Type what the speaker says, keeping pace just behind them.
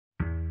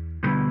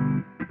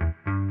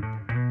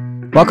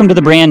Welcome to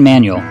the Brand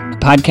Manual, a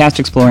podcast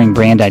exploring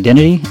brand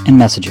identity and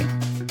messaging.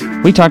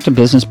 We talk to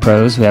business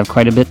pros who have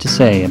quite a bit to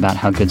say about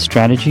how good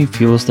strategy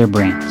fuels their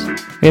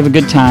brands. We have a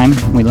good time,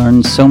 we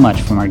learn so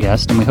much from our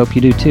guests, and we hope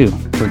you do too.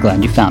 We're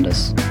glad you found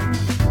us.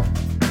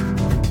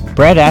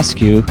 Brad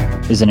Askew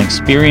is an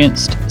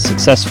experienced,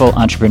 successful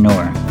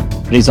entrepreneur,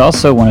 but he's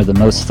also one of the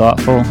most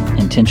thoughtful,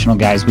 intentional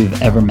guys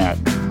we've ever met.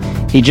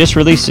 He just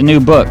released a new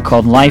book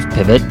called Life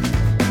Pivot,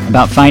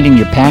 about finding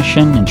your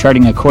passion and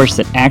charting a course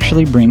that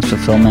actually brings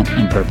fulfillment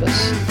and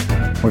purpose.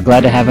 We're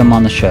glad to have him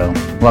on the show.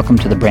 Welcome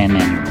to the Brand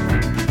Manual.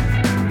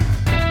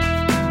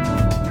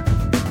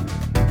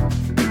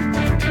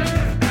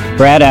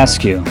 Brad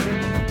Askew,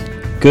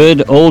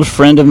 good old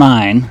friend of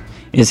mine,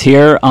 is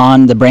here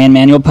on the Brand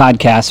Manual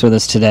podcast with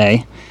us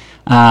today.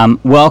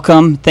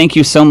 Welcome. Thank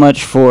you so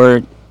much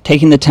for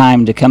taking the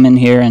time to come in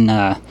here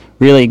and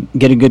really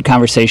get a good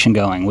conversation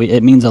going.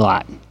 It means a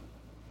lot.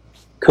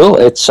 Cool.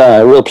 It's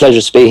a real pleasure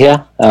to be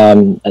here,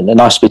 and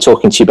nice to be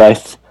talking to you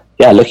both.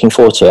 Yeah, looking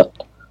forward to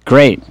it.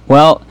 Great.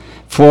 Well,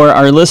 for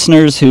our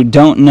listeners who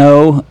don't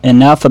know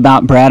enough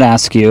about Brad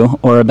Askew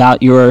or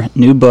about your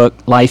new book,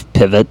 Life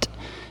Pivot,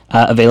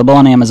 available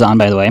on Amazon,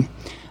 by the way,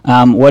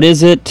 what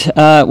is it?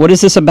 What is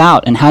this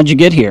about, and how'd you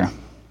get here?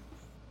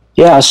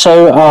 Yeah,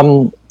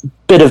 so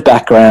bit of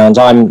background.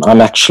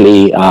 I'm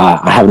actually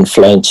I haven't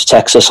flown to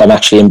Texas. I'm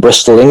actually in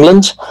Bristol,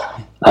 England.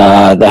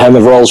 The home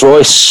of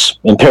Rolls-Royce,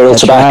 Imperial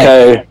That's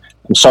Tobacco. Right.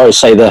 I'm sorry to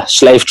say the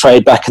slave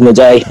trade back in the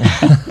day.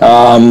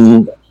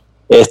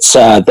 It's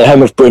the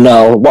home of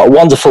Brunel. What a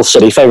wonderful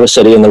city, favorite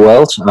city in the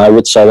world. I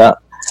would say that.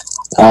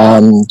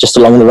 Just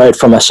along the road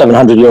from a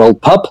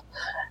 700-year-old pub.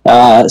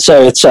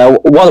 So it's a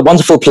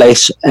wonderful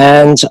place.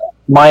 And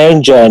my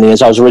own journey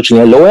is I was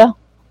originally a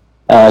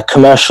lawyer,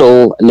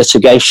 commercial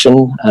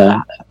litigation.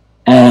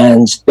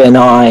 And then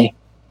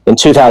in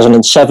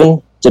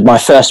 2007, did my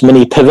first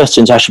mini pivot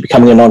into actually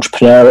becoming an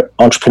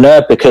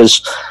entrepreneur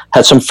because I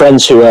had some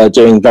friends who were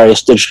doing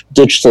various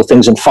digital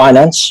things in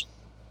finance.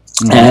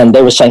 Mm-hmm. And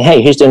they were saying,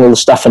 hey, who's doing all the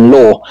stuff in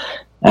law?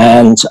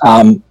 And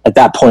at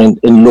that point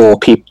in law,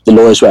 the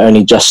lawyers were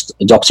only just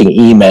adopting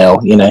email,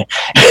 you know.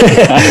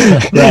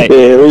 Right.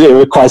 They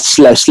were quite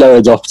slow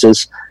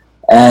adopters.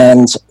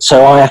 And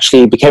so I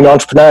actually became an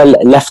entrepreneur,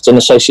 left an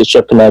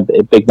associateship in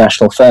a big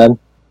national firm,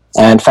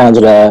 and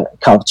founded a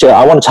company.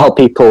 I wanted to help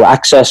people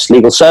access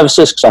legal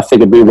services because I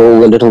figured we were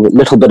all a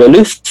little bit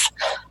aloof,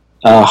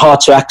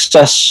 hard to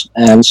access,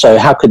 and so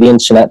how could the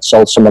internet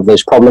solve some of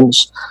those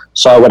problems?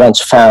 So I went on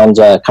to found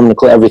a company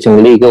called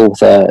Everything Legal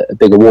with a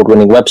big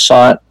award-winning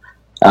website.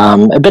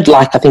 A bit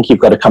like, I think you've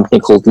got a company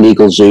called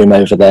LegalZoom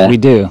over there. We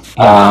do.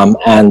 Yeah.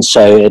 And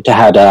so it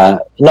had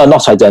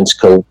not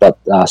identical, but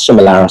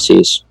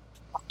similarities.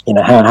 You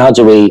know, how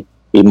do we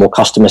be more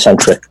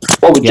customer-centric?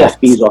 What would Jeff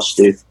Bezos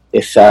do?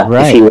 If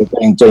he were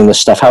doing this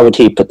stuff, how would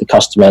he put the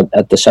customer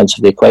at the center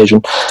of the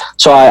equation?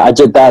 So I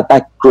did that.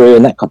 That grew,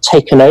 and that got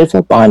taken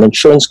over by an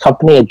insurance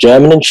company, a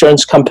German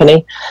insurance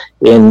company,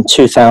 in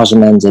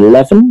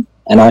 2011.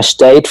 And I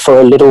stayed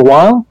for a little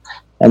while,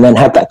 and then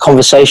had that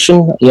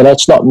conversation. You know,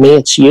 it's not me,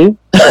 it's you.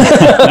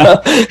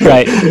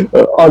 Right.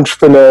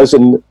 Entrepreneurs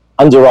and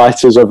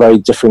underwriters are very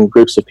different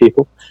groups of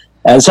people,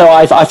 and so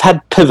I've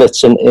had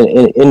pivots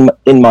in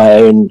my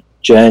own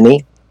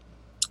journey.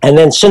 And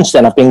then since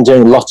then, I've been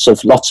doing lots of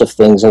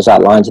things as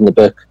outlined in the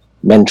book,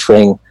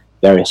 mentoring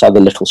various other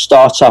little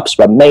startups,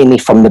 but mainly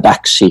from the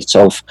backseat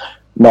of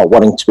not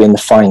wanting to be in the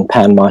frying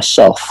pan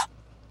myself.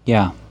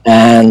 Yeah.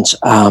 And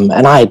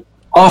I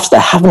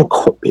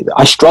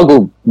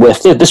struggled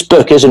with it. This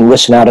book isn't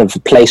written out of a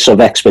place of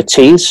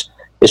expertise.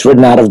 It's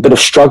written out of a bit of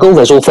struggle.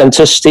 There's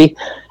authenticity.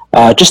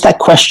 Just that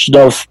question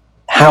of,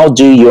 how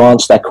do you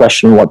answer that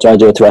question? What do I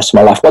do with the rest of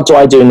my life? What do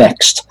I do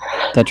next?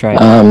 That's right.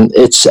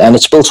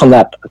 It's built on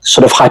that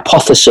sort of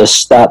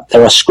hypothesis that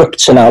there are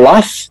scripts in our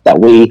life that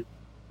we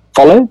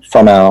follow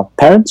from our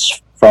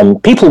parents, from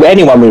people,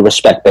 anyone we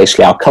respect,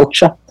 basically our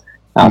culture,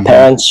 our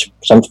parents,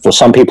 for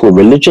some people,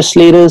 religious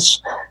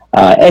leaders,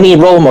 any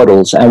role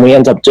models, and we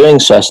end up doing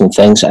certain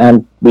things,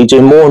 and we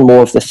do more and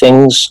more of the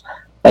things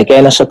that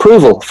gain us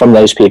approval from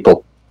those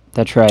people.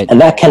 That's right.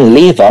 And that can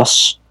leave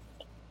us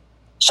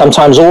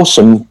sometimes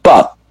awesome,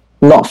 but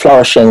not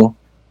flourishing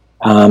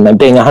and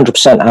being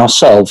 100%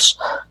 ourselves.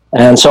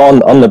 And so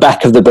on the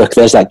back of the book,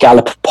 there's that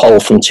Gallup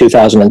poll from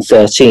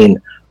 2013,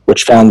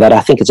 which found that I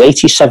think it's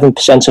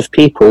 87% of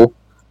people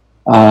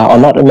are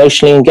not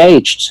emotionally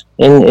engaged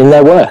in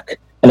their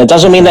work. And it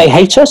doesn't mean they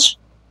hate us,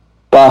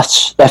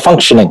 but they're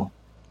functioning.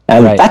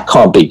 And that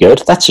can't be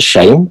good. That's a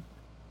shame.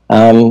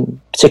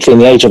 Particularly in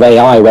the age of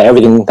AI, where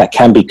everything that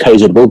can be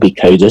coded will be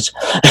coded.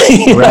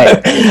 We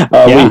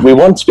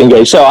want to be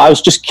engaged. So I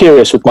was just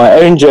curious with my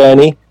own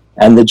journey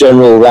and the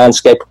general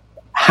landscape.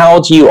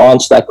 how do you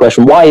answer that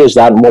question? Why is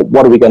that, and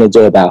what are we going to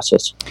do about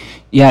it?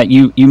 Yeah,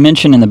 you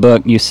mentioned in the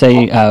book, you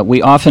say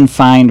we often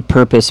find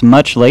purpose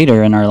much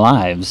later in our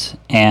lives.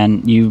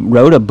 And you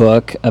wrote a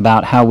book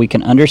about how we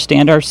can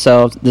understand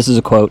ourselves. This is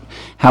a quote,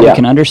 how we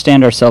can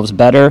understand ourselves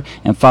better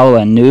and follow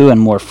a new and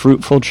more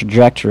fruitful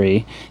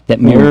trajectory that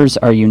mirrors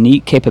our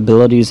unique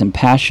capabilities and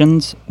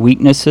passions,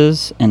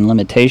 weaknesses and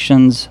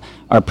limitations,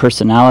 our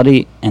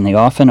personality, and the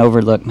often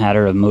overlooked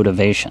matter of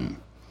motivation.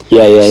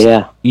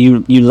 Yeah.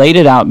 You laid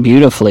it out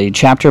beautifully,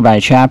 chapter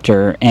by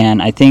chapter,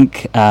 and I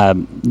think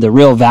the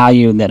real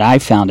value that I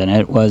found in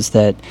it was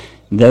that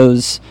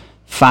those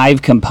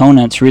 5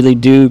 components really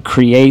do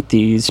create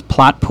these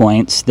plot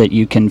points that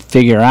you can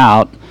figure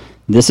out.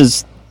 This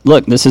is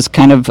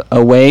kind of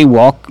a way,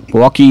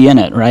 walk ye in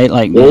it, right?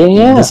 Like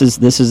this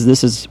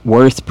is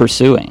worth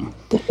pursuing.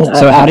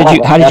 So how did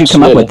you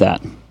come up with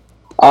that?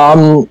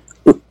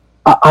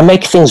 I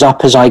make things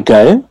up as I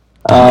go.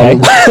 Okay.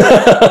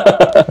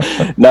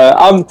 No,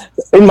 I'm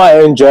in my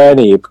own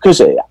journey,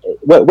 because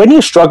when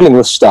you're struggling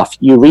with stuff,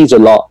 you read a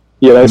lot,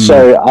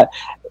 so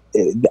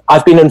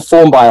I've been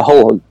informed by a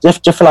whole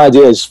different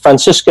ideas.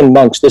 Franciscan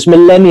monks, there's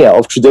millennia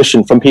of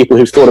tradition from people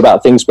who've thought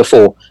about things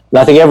before, and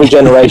I think every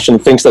generation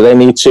thinks that they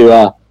need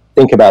to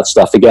think about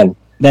stuff again.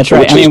 That's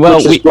right.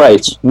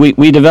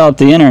 We developed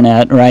the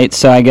internet, right?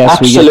 So I guess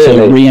we get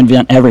to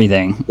reinvent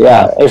everything.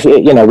 Yeah. If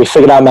we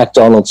figured out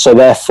McDonald's, so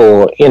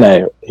therefore,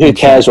 who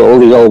cares what all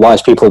these old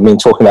wise people have been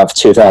talking about for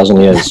 2,000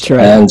 years? That's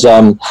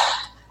right.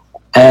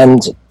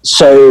 And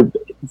so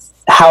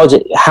how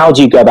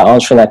do you go about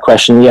answering that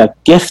question? Yeah,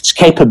 gifts,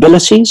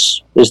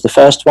 capabilities is the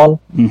first one.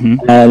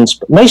 Mm-hmm. And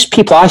most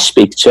people I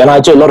speak to, and I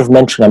do a lot of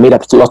mentoring, I meet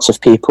up with lots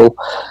of people,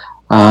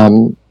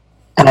 and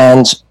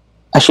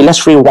actually,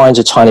 let's rewind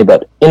a tiny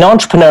bit. In the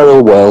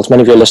entrepreneurial world,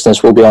 many of your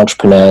listeners will be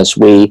entrepreneurs.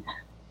 We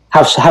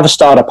have a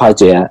startup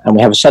idea, and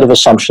we have a set of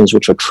assumptions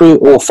which are true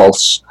or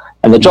false.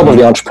 And the job of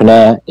the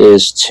entrepreneur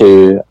is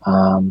to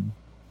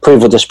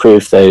prove or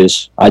disprove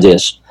those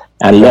ideas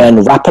and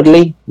learn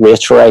rapidly,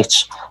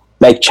 reiterate,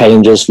 make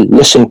changes,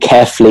 listen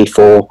carefully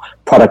for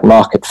product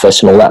market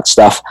fit and all that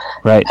stuff,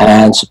 right?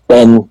 And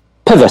then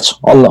pivot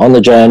on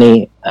the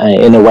journey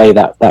in a way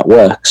that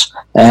works.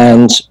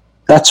 And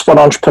that's what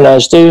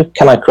entrepreneurs do.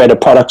 Can I create a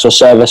product or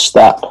service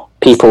that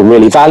people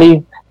really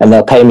value, and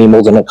they'll pay me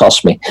more than it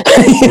costs me?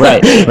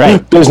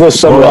 Right. Business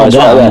summarized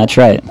right there. That's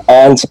right.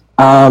 And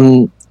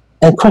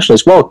the question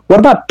is, well, what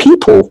about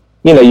people?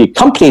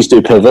 Companies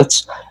do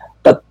pivots,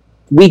 but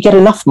we get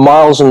enough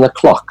miles on the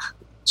clock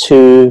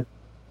to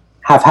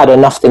have had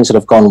enough things that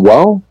have gone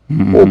well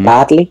or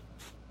badly.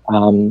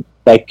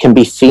 There can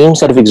be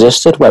themes that have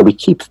existed where we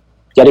keep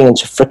getting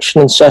into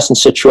friction in certain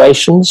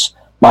situations.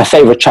 My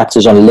favorite chapter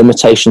is on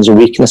limitations and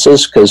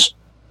weaknesses, because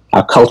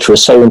our culture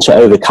is so into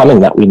overcoming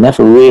that we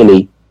never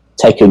really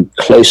take a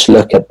close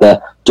look at the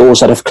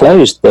doors that have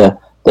closed, the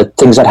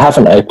things that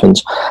haven't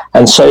opened.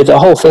 And so the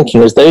whole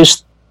thinking is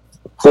those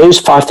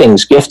 5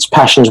 things: gifts,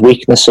 passions,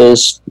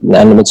 weaknesses,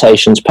 and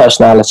limitations,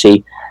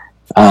 personality,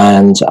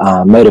 and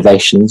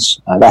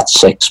motivations. That's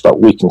 6, but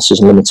weaknesses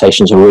and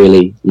limitations are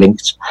really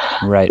linked.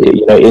 Right.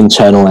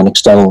 Internal and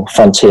external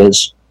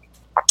frontiers.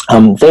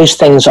 Those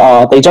things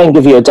they don't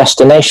give you a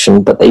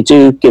destination, but they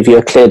do give you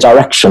a clear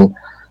direction.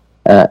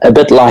 A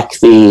bit like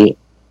when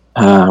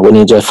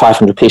you do a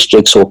 500-piece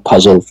jigsaw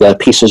puzzle, the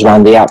pieces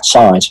around the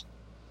outside,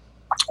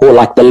 or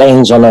like the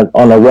lanes on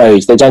a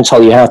road. They don't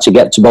tell you how to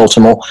get to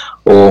Baltimore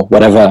or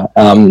whatever,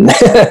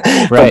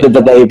 right.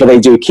 but they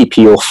do keep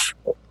you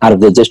out of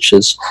the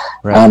ditches.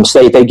 Right.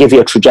 So they give you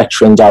a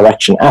trajectory and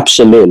direction,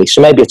 absolutely. So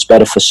maybe it's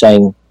better for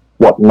saying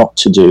what not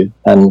to do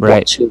than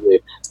what to do.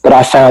 But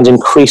I found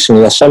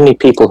increasingly there's so many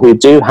people who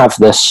do have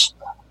this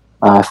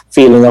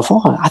feeling of,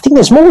 I think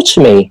there's more to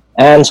me.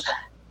 And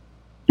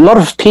a lot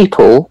of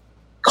people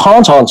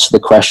can't answer the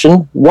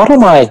question, what are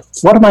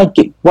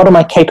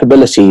my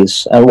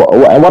capabilities, and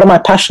what am I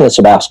passionate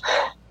about?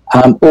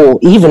 Or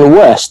even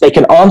worse, they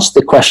can answer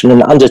the question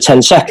in under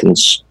 10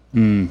 seconds.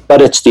 But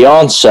it's the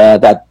answer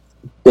that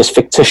this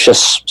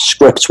fictitious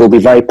script will be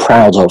very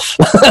proud of.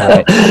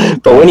 Right.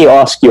 But when you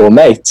ask your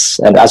mates,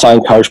 and as I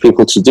encourage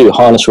people to do,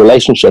 harness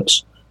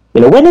relationships,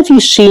 when have you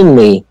seen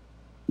me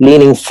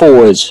leaning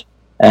forward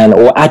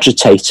or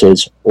agitated,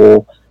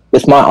 or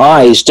with my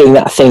eyes doing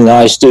that thing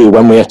eyes do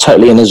when we are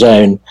totally in a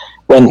zone?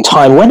 When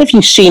have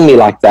you seen me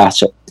like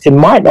that? It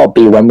might not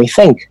be when we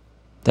think.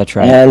 That's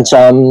right. And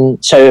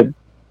so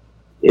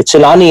it's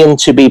an onion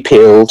to be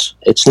peeled.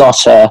 It's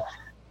not a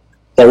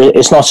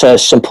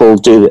simple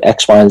do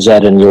X, Y, and Z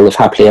and you'll live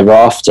happily ever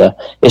after.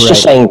 It's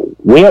just saying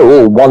we are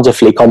all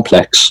wonderfully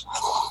complex.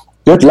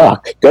 Good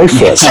luck. Go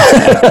for it.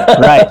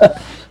 Right.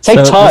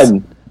 Take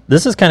time.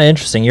 This is kind of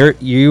interesting.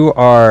 You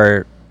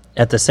are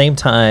at the same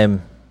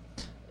time.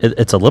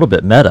 It's a little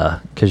bit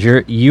meta, because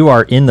you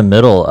are in the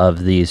middle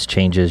of these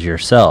changes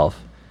yourself.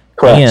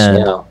 Correct.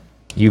 And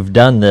you've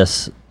done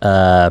this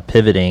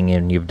pivoting,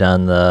 and you've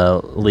done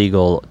the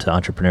legal to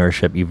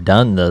entrepreneurship. You've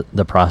done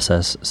the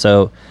process.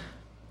 So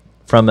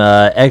from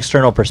an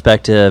external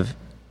perspective,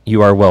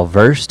 you are well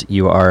versed.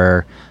 You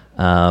are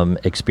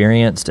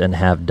experienced and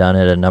have done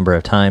it a number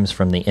of times.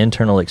 From the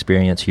internal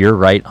experience, you're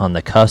right on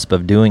the cusp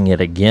of doing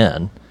it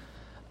again.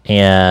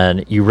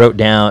 And you wrote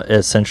down,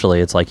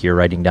 essentially, it's like you're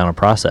writing down a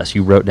process.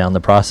 You wrote down the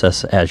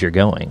process as you're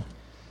going.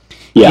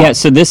 Yeah,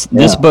 so this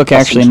book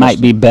actually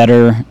might be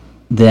better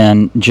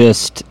than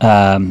just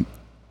getting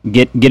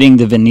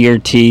the veneer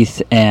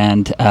teeth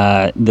and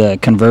the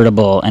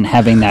convertible and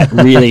having that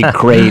really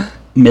great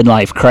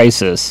midlife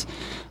crisis.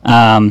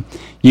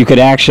 You could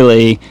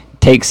actually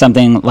take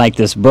something like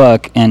this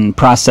book and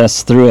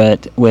process through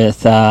it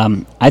with,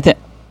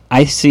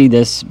 I see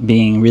this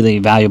being really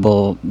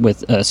valuable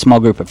with a small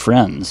group of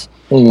friends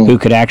who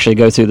could actually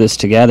go through this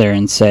together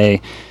and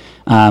say,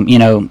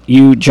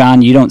 you,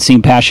 John, you don't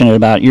seem passionate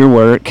about your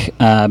work,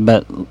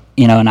 but,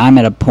 and I'm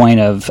at a point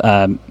of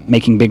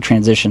making big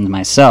transitions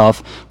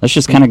myself. Let's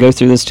just kind of go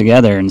through this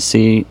together and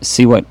see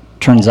what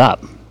turns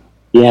up.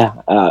 Yeah,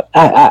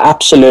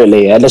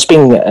 absolutely. And it's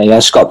been,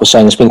 as Scott was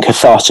saying, it's been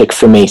cathartic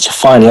for me to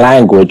find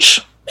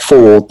language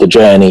for the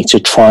journey, to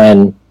try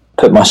and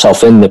put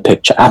myself in the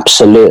picture.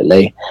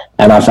 Absolutely.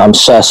 And I'm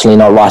certainly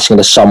not writing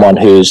to someone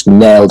who's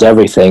nailed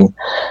everything,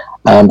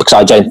 because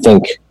I don't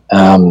think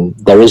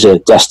there is a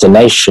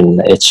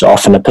destination. It's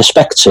often a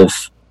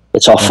perspective.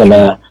 It's often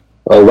a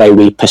way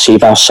we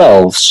perceive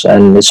ourselves.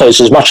 And so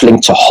it's as much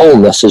linked to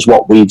wholeness as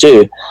what we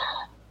do.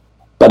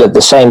 But at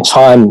the same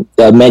time,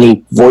 there are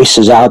many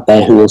voices out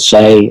there who will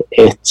say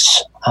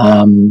it's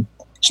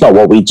not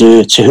what we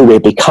do, to who we're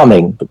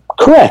becoming.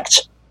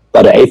 Correct.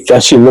 But at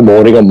 8:30 in the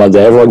morning on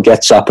Monday, everyone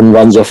gets up and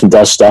runs off and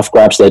does stuff,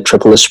 grabs their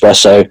triple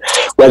espresso,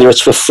 whether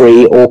it's for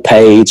free or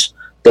paid.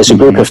 There's a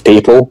group of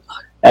people.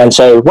 And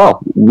so, well,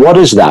 what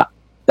is that?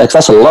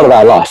 That's a lot of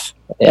our life.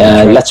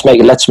 And let's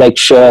make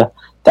sure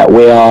that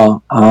we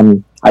are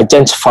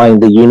identifying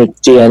the unique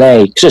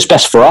DNA, because it's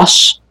best for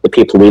us, the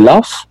people we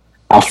love,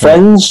 our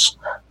friends,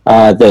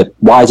 the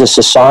wider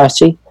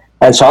society.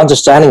 And so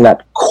understanding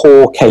that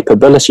core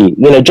capability,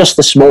 just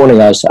this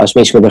morning I was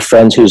meeting with a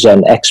friend who's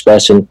an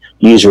expert in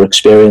user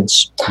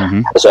experience,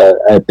 has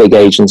a big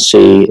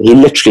agency. He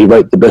literally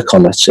wrote the book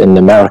on it in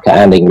America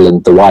and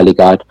England, the Wiley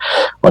Guide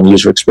on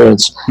User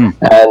Experience.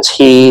 And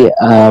he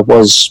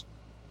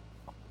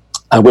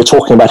we're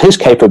talking about his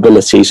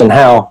capabilities and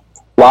how,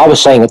 I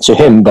was saying it to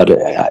him, but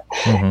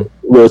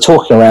we were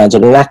talking around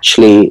it, and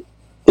actually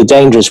the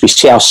danger is we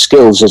see our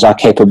skills as our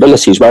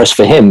capabilities, whereas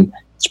for him,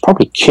 it's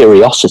probably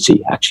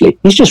curiosity, actually.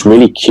 He's just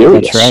really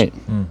curious. That's right.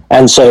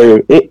 And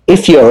so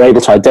if you're able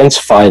to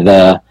identify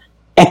the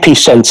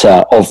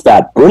epicenter of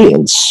that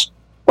brilliance,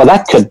 well,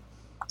 that could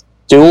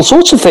do all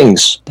sorts of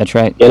things. That's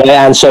right.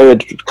 And so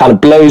it kind of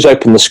blows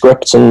open the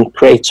script and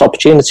creates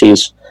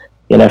opportunities,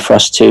 for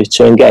us to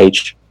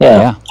engage.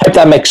 Yeah. Hope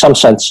that makes some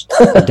sense.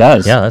 It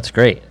does. Yeah, that's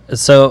great.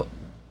 So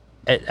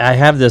I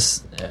have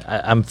this,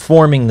 I'm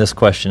forming this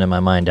question in my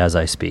mind as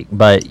I speak,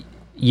 but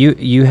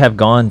you have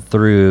gone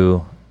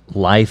through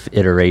life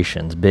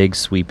iterations, big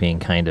sweeping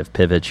kind of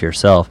pivots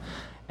yourself.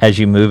 As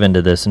you move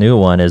into this new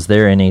one, is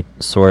there any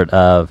sort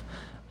of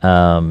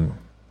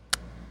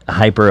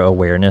hyper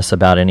awareness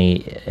about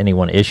any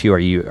one issue? Are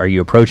you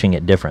approaching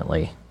it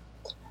differently?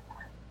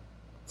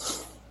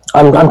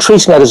 I'm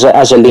treating that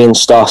as a lean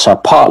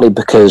startup, partly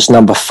because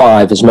number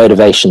 5 is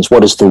motivations.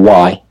 What is the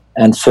why?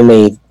 And for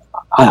me,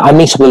 I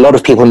meet up with a lot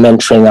of people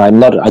mentoring.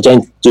 I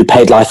don't do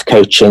paid life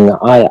coaching.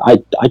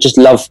 I just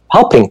love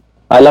helping.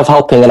 I love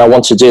helping, and I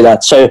want to do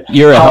that. So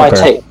you're a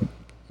helper.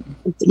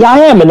 I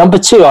am a number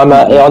 2. I'm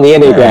on the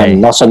Enneagram,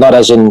 not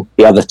as in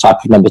the other type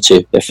of number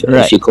 2,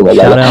 if you call it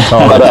that.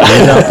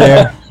 Out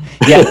there.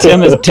 Yeah,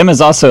 Tim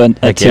is also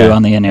a 2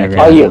 on the Enneagram.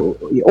 Oh, yeah.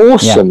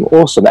 Awesome.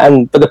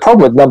 But the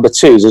problem with number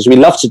 2s is we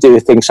love to do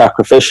things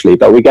sacrificially,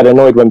 but we get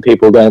annoyed when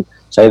people don't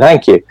say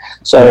thank you.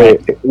 So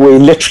we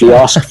literally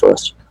ask for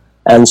it.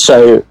 And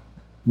so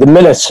the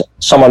minute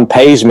someone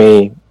pays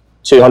me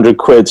 200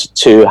 quid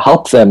to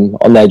help them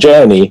on their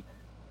journey,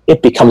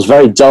 it becomes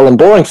very dull and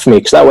boring for me,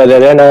 because that way they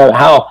don't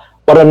know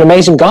what an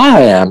amazing guy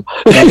I am.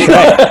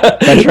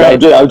 That's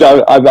right.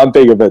 I'm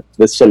being a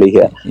bit silly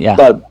here. Yeah.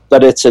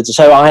 But it's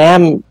so I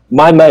am,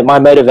 my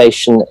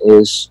motivation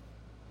is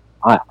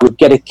I would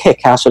get a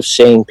kick out of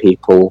seeing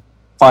people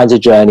find a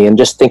journey and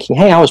just thinking,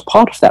 hey, I was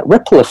part of that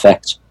ripple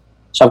effect.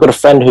 So I've got a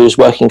friend who's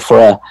working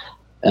for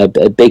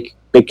a big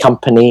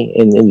company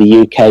in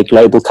the UK,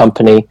 global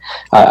company.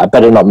 I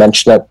better not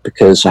mention it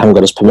because I haven't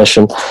got his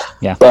permission.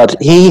 Yeah. But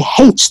he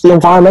hates the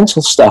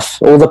environmental stuff,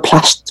 all the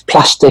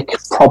plastic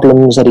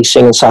problems that he's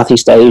seeing in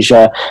Southeast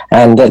Asia,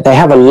 and they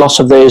have a lot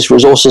of those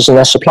resources in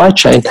their supply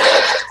chain.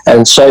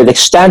 And so the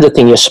standard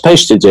thing you're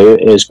supposed to do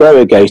is grow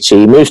a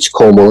goatee, move to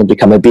Cornwall and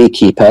become a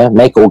beekeeper,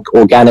 make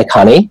organic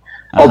honey,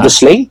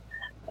 obviously,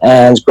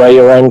 and grow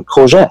your own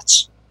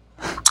courgettes.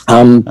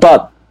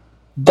 But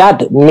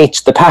that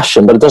meets the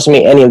passion, but it doesn't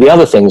meet any of the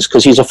other things,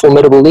 because he's a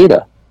formidable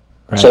leader.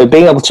 Right. So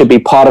being able to be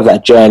part of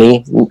that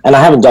journey, and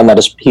I haven't done that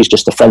as he's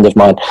just a friend of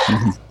mine,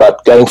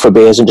 but going for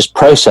beers and just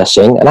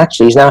processing, and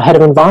actually he's now head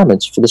of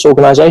environment for this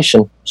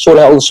organization,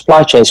 sorting out all the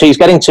supply chain. So he's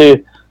getting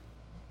to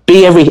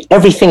be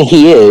everything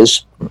he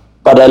is,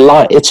 but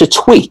it's a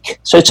tweak.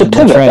 So it's a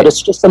pivot, right. but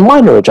it's just a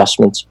minor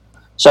adjustment.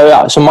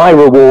 So my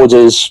reward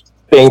is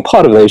being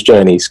part of those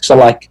journeys, because I'm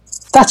like,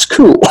 that's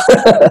cool.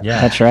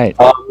 Yeah, that's right.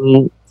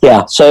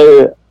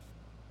 So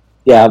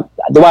the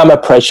way I'm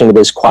approaching it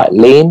is quite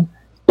lean.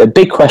 The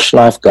big question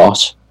I've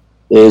got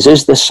is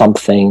this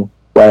something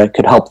where it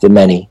could help the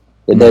many?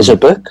 There's a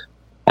book,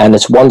 and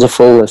it's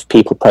wonderful if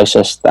people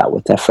process that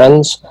with their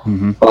friends,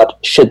 but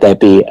should there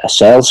be a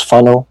sales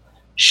funnel?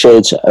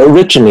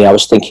 Originally I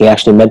was thinking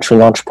actually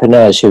mentoring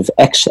entrepreneurs who've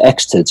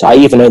exited. I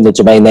even own the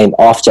domain name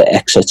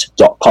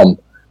afterexit.com.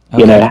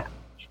 Okay.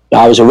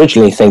 I was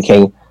originally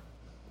thinking,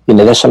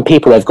 there's some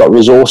people who've got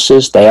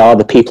resources. They are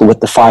the people with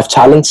the 5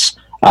 talents.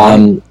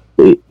 And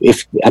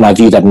I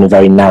view that in a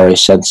very narrow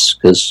sense,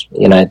 because,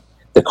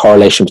 the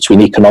correlation between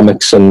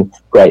economics and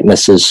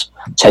greatness is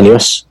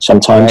tenuous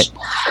sometimes.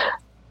 Right.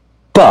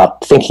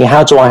 But thinking,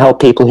 how do I help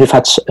people who've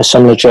had a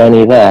similar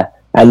journey there?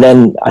 And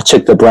then I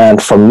took the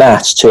brand from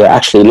that to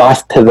actually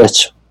Life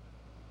Pivot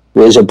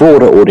with a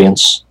broader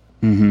audience.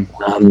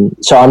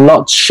 So I'm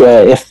not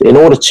sure if, in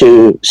order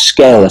to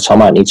scale it, I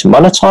might need to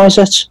monetize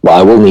it. Well,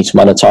 I will need to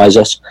monetize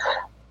it.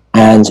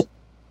 And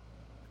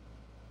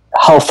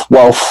health,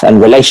 wealth,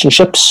 and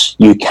relationships,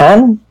 you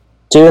can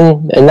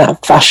do in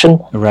that fashion.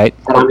 Right.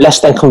 And I'm less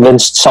than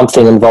convinced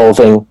something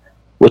involving,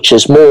 which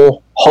is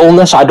more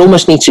wholeness. I'd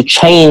almost need to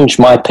change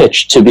my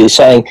pitch to be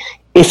saying,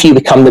 if you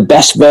become the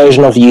best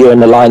version of you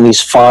and align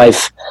these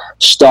 5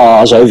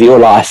 stars over your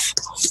life,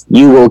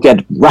 you will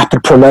get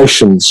rapid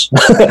promotions.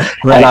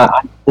 Right.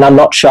 and I'm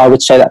not sure I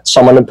would say that to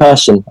someone in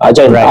person. I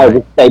don't. Right. I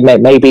would say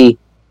maybe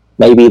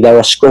there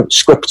are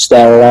scripts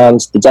there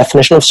around the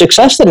definition of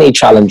success that need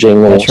challenging,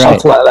 or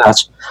something like that.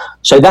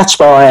 So that's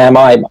where I am.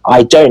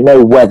 I don't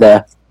know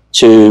whether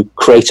to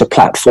create a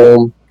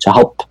platform to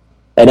help,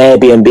 an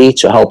Airbnb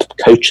to help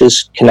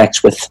coaches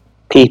connect with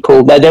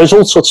people. There's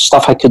all sorts of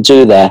stuff I could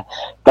do there,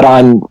 but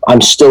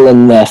I'm still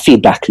in the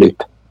feedback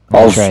loop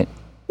of,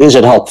 is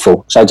it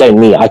helpful? So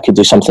I could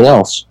do something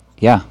else.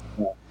 Yeah.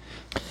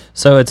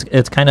 So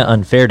it's kind of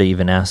unfair to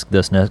even ask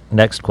this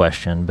next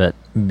question, but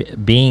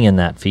being in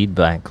that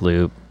feedback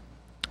loop,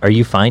 are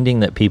you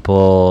finding that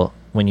people,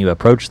 when you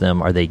approach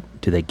them,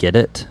 do they get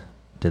it?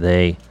 Do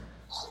they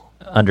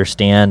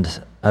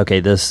understand, okay,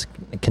 this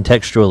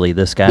contextually,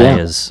 this guy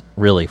is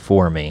really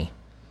for me?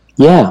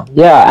 Yeah.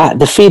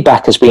 The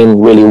feedback has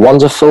been really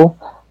wonderful.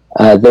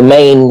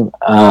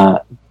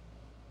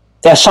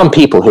 There are some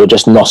people who are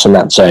just not in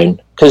that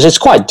zone, because it's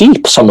quite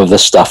deep, some of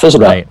this stuff,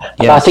 isn't it? Yes.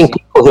 And I think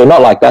people who are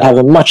not like that have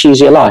a much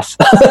easier life.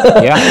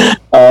 Yeah.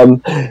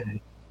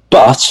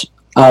 But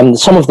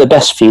some of the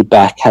best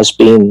feedback has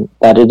been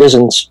that it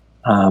isn't,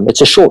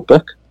 it's a short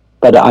book,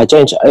 but I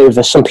don't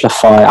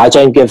oversimplify.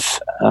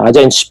 I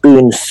don't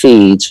spoon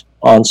feed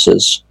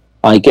answers.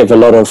 I give a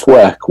lot of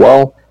work.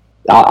 Well,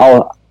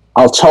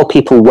 I'll tell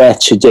people where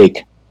to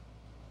dig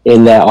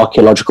in their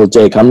archaeological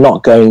dig. I'm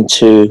not going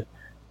to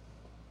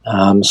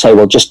say,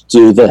 well, just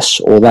do this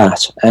or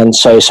that. And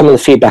so some of the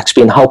feedback's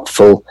been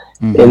helpful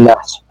in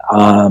that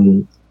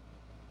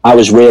I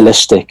was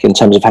realistic in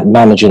terms of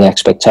managing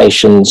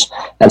expectations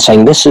and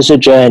saying, this is a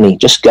journey.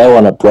 Just go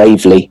on it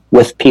bravely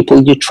with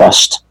people you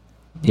trust.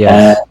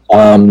 Yeah.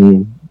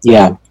 And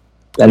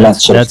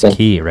that's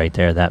key right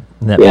there. That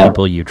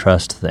people you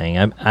trust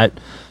thing.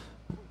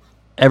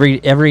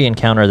 Every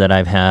encounter that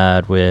I've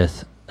had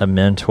with a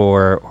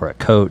mentor or a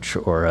coach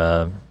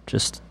or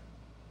just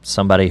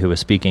somebody who was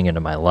speaking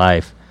into my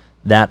life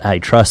that I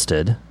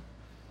trusted,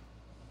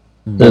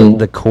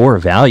 the core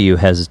value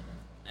has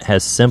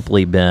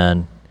simply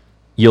been,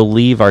 you'll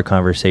leave our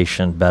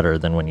conversation better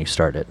than when you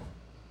started.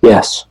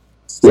 Yes.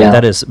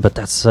 Yeah. But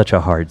that's such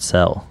a hard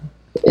sell.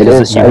 It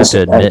is. You have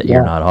to admit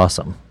you're not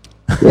awesome.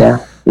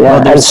 Yeah.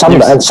 Yeah.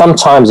 Well, and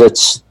sometimes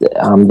it's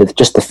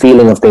just the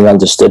feeling of being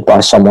understood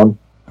by someone.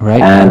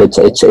 Right. And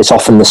it's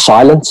often the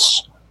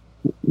silence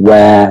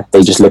where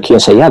they just look at you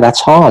and say, yeah, that's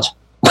hard.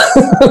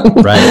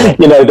 Right.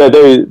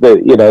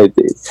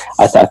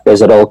 I thought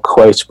there's an old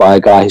quote by a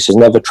guy who says,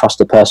 never trust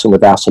a person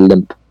without a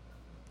limp.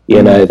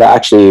 That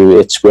actually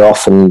we're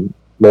often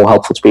more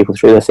helpful to people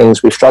through the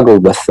things we've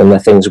struggled with than the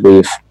things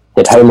we've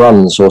hit home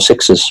runs or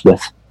sixes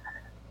with.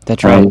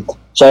 That's right.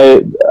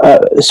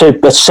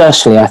 But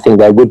certainly I think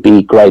there would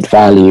be great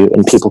value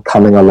in people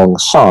coming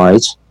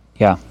alongside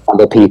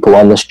other people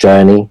on this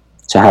journey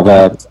to have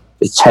a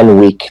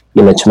 10-week,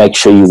 to make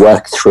sure you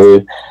work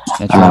through,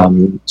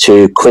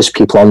 to quiz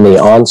people on the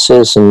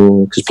answers,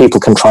 and because people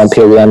can try and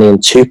peel the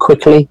onion too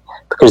quickly,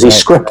 because these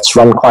scripts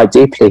run quite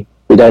deeply.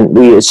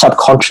 It's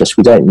subconscious.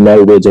 We don't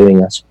know we're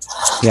doing it.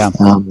 Yeah.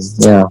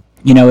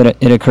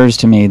 It occurs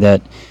to me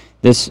that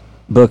this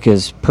book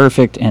is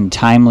perfect and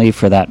timely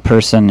for that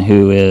person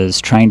who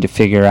is trying to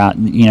figure out,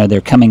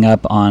 they're coming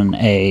up on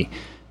a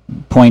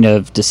point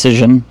of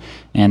decision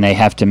and they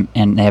have to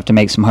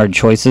make some hard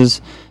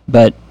choices.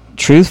 But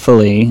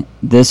truthfully,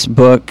 this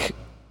book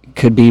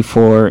could be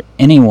for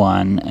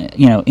anyone,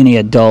 any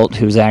adult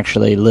who's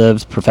actually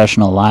lived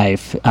professional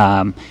life.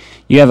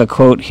 You have a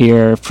quote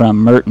here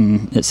from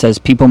Merton that says,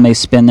 "People may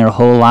spend their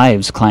whole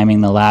lives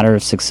climbing the ladder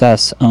of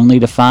success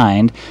only to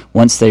find,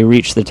 once they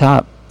reach the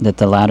top, that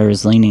the ladder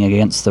is leaning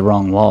against the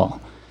wrong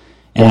wall."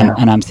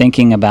 And I'm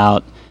thinking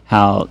about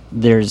how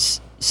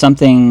there's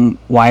something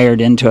wired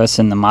into us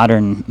in the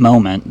modern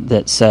moment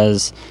that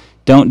says,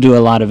 don't do a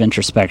lot of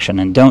introspection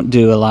and don't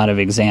do a lot of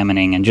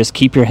examining and just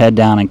keep your head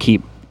down and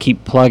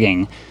keep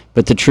plugging.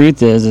 But the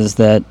truth is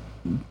that,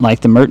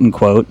 like the Merton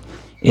quote,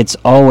 it's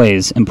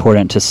always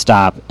important to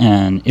stop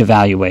and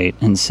evaluate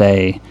and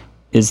say,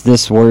 is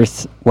this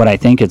worth what I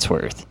think it's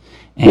worth?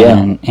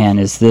 And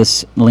is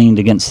this leaned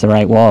against the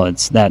right wall?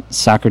 It's that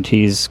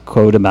Socrates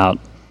quote about,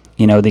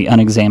 the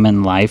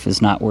unexamined life is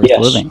not worth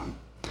living.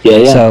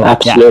 Yeah, so,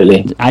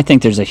 absolutely. Yeah, I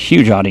think there's a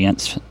huge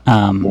audience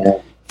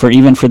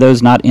for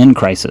those not in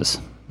crisis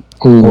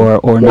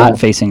or not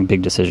facing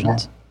big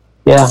decisions.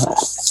 Yeah,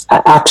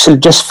 absolutely.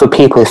 Just for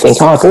people who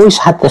think, I've always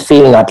had the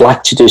feeling I'd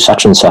like to do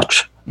such and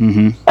such.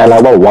 Mm-hmm. And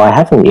well, why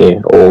haven't you?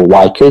 Or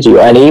why could you?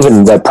 And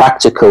even the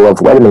practical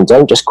of, wait a minute,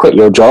 don't just quit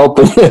your job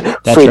and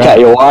freak out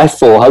your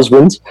wife or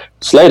husband.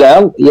 Slow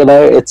down.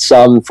 It's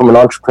from an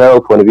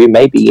entrepreneurial point of view,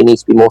 maybe you need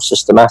to be more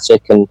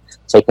systematic and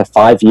take a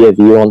 5-year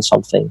view on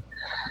something.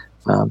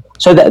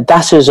 So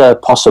that is a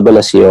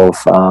possibility of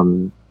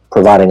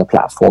providing a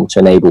platform to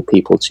enable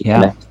people to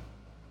connect.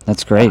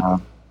 That's great.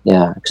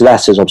 Because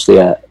that is obviously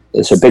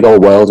it's a big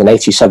old world, and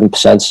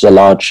 87% is a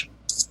large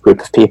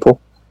group of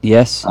people.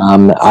 Yes.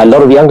 A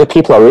lot of younger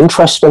people are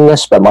interested in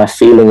this, but my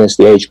feeling is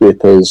the age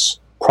group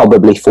is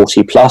probably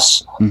 40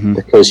 plus,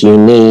 because you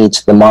need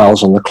the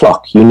miles on the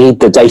clock. You need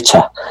the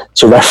data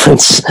to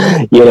reference.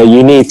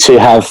 You need to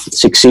have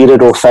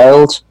succeeded or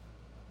failed.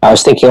 I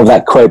was thinking of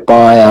that quote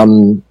by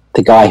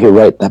the guy who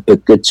wrote that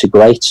book, Good to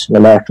Great, an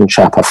American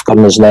chap. I've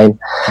forgotten his name.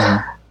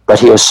 But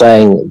he was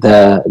saying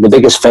the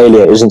biggest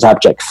failure isn't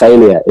abject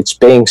failure. It's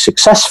being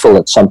successful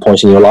at some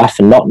point in your life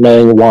and not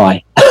knowing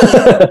why.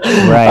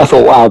 Right. I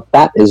thought, wow,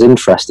 that is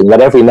interesting.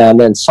 That every now and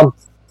then some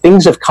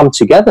things have come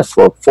together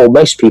for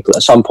most people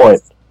at some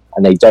point,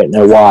 and they don't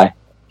know why.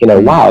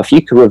 Wow, if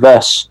you could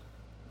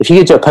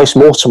do a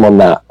post-mortem on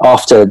that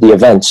after the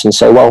events and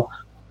say, well,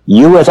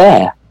 you were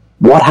there.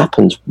 What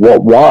happened?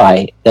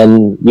 Why?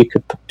 Then you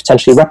could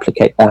potentially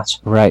replicate that.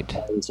 Right.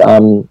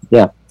 And,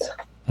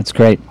 That's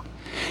great.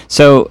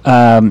 So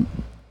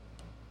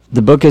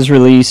the book is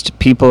released.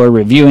 People are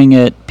reviewing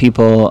it.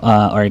 People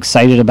are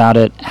excited about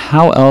it.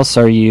 How else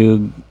are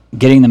you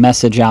getting the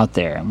message out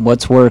there?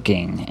 What's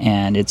working?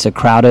 And it's a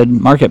crowded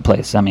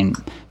marketplace. I mean,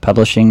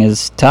 publishing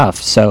is tough.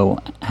 So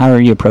how are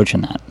you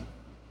approaching that?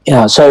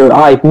 Yeah, so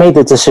I made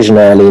the decision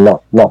early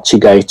not to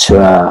go to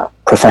a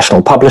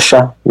professional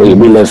publisher. We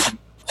live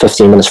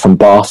 15 minutes from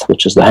Bath,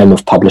 which is the home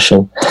of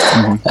publishing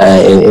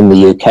in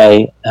the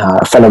UK.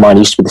 A friend of mine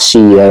used to be the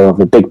CEO of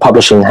a big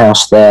publishing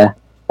house there,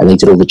 and he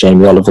did all the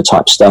Jamie Oliver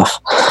type stuff.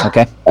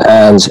 Okay.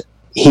 And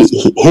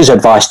his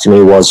advice to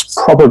me was,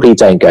 probably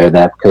don't go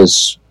there,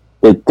 because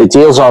the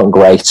deals aren't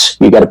great.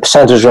 You get a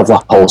percentage of the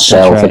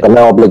wholesale. Right. They've got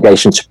no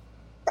obligation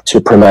to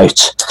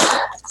promote.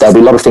 There'll be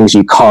a lot of things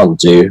you can't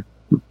do.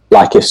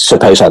 Like if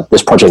suppose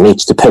this project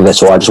needs to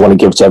pivot, or I just want to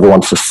give it to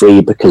everyone for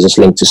free because it's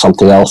linked to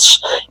something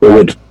else, it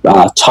would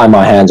tie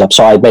my hands up.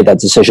 So I made that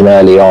decision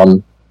early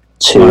on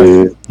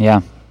to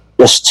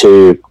just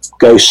to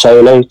go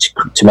solo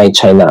to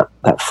maintain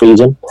that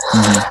freedom.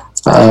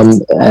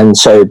 And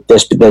so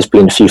there's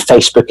been a few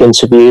Facebook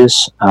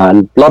interviews,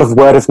 a lot of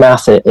word of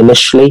mouth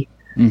initially.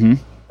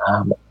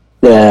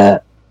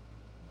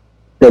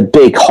 The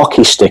big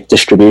hockey stick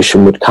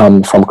distribution would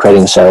come from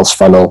creating a sales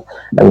funnel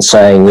and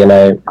saying,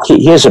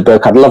 here's a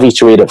book, I'd love you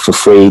to read it for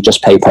free,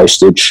 just pay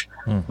postage.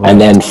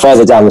 And then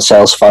further down the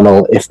sales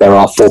funnel, if there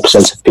are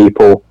 4% of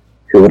people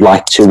who would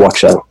like to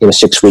watch a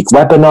 6-week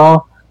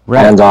webinar,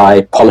 and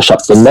I polish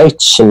up the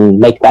notes and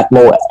make that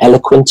more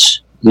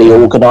eloquently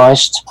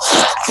organized,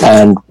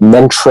 and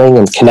mentoring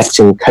and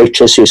connecting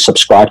coaches who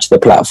subscribe to the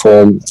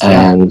platform,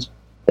 and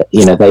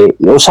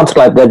or something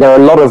like that. There are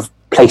a lot of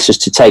places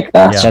to take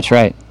that. Yeah. That's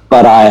right.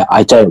 But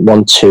I don't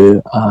want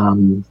to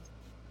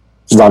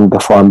run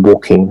before I'm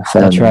walking.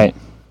 That's right.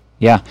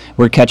 Yeah,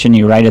 we're catching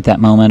you right at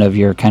that moment of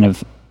your kind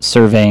of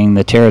surveying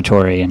the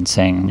territory and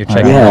saying... You're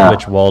checking out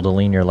which wall to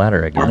lean your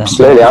ladder against.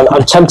 Absolutely.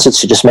 I'm tempted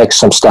to just make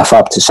some stuff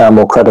up to sound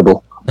more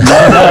credible.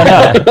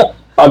 No.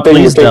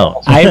 Please don't.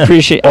 I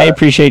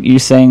appreciate you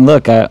saying,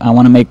 look, I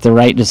want to make the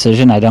right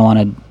decision. I don't want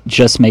to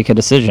just make a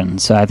decision.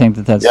 So I think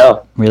that's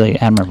really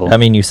admirable. I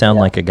mean, you sound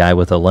like a guy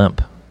with a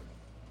limp.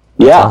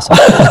 That's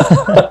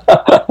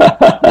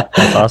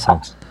That's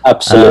awesome.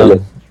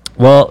 Absolutely.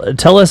 Well,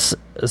 tell us.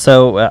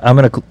 So I'm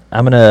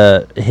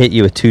gonna hit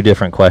you with 2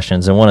 different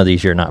questions, and one of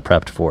these you're not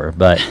prepped for.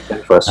 But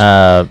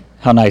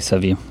how nice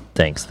of you.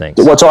 Thanks.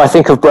 What do I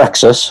think of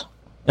Brexit?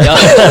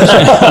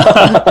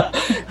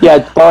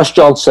 Boris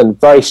Johnson,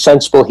 very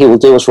sensible. He will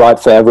do what's right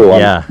for everyone.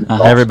 Yeah,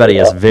 everybody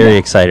is very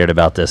excited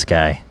about this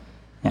guy.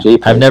 Yeah.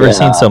 I've never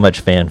seen so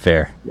much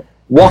fanfare.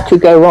 What could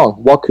go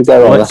wrong? That's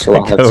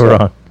all I have to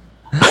say.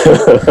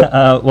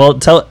 Well,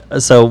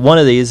 so one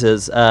of these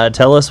is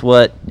tell us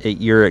what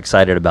you're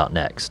excited about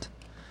next.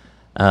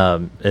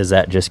 Is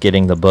that just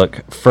getting the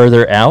book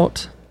further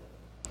out?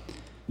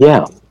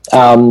 Yeah.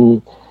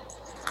 I've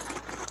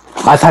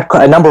had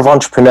quite a number of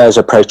entrepreneurs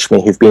approach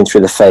me who've been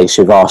through the phase,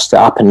 who've asked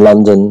up in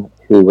London,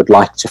 who would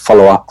like to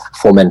follow up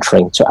for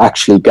mentoring, to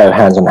actually go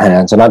hand in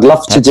hand. And I'd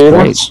love to do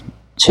that,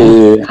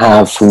 to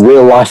have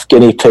real life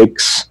guinea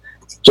pigs,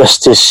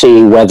 just to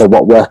see whether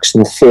what works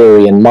in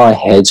theory in my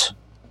head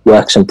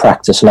works in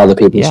practice in other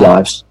people's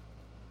lives.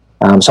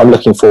 So I'm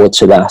looking forward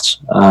to that.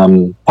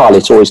 Partly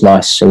it's always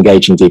nice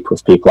engaging deep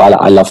with people.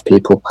 I love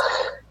people.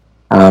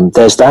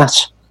 There's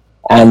that.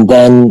 And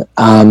then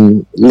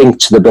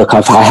linked to the book,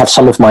 I have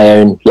some of my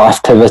own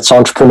life pivots,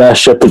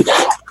 entrepreneurship.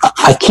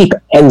 I keep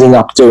ending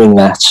up doing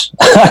that.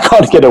 I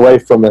can't get away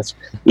from it.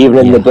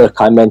 Even in the book,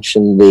 I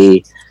mentioned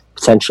the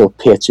potential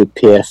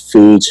peer-to-peer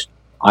food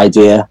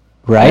idea.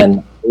 Right.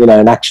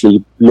 And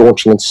actually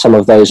launching into some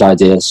of those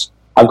ideas.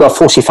 I've got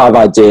 45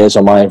 ideas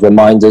on my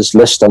reminders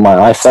list on my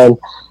iPhone.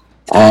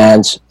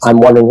 And I'm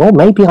wondering, well,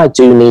 maybe I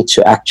do need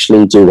to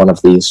actually do one of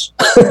these.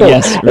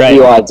 Yes, right. A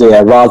new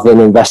idea, rather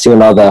than investing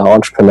in other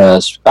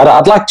entrepreneurs.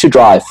 I'd like to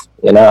drive,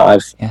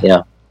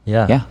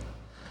 Yeah.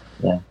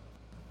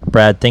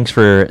 Brad, thanks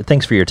for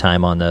your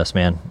time on this,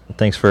 man.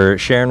 Thanks for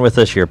sharing with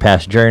us your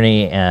past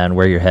journey and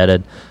where you're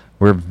headed.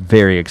 We're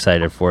very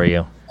excited for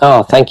you.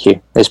 Oh, thank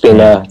you. It's been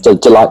a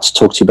delight to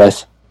talk to you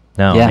both.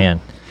 No,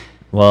 man.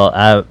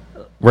 Well,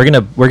 we're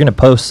gonna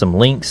post some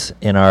links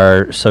in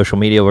our social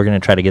media. We're gonna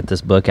try to get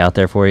this book out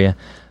there for you.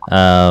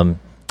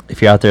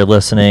 If you're out there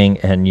listening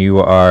and you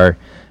are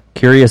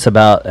curious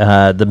about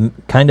the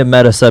kind of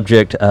meta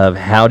subject of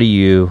how do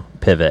you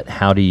pivot,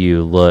 how do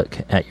you look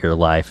at your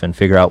life and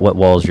figure out what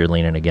walls you're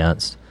leaning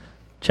against,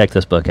 check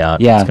this book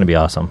out. Yeah. It's gonna be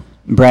awesome.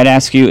 Brad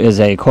Askew is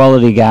a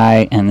quality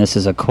guy, and this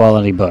is a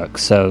quality book,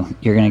 so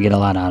you're going to get a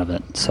lot out of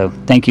it. So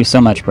thank you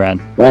so much, Brad.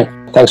 Right.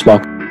 Thanks,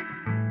 Mark.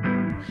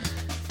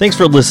 Thanks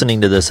for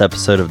listening to this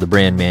episode of the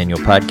Brand Manual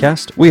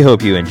Podcast. We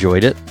hope you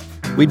enjoyed it.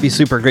 We'd be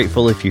super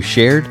grateful if you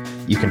shared.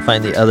 You can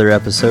find the other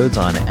episodes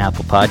on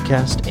Apple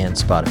Podcast and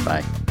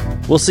Spotify.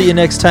 We'll see you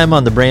next time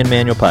on the Brand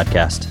Manual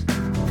Podcast.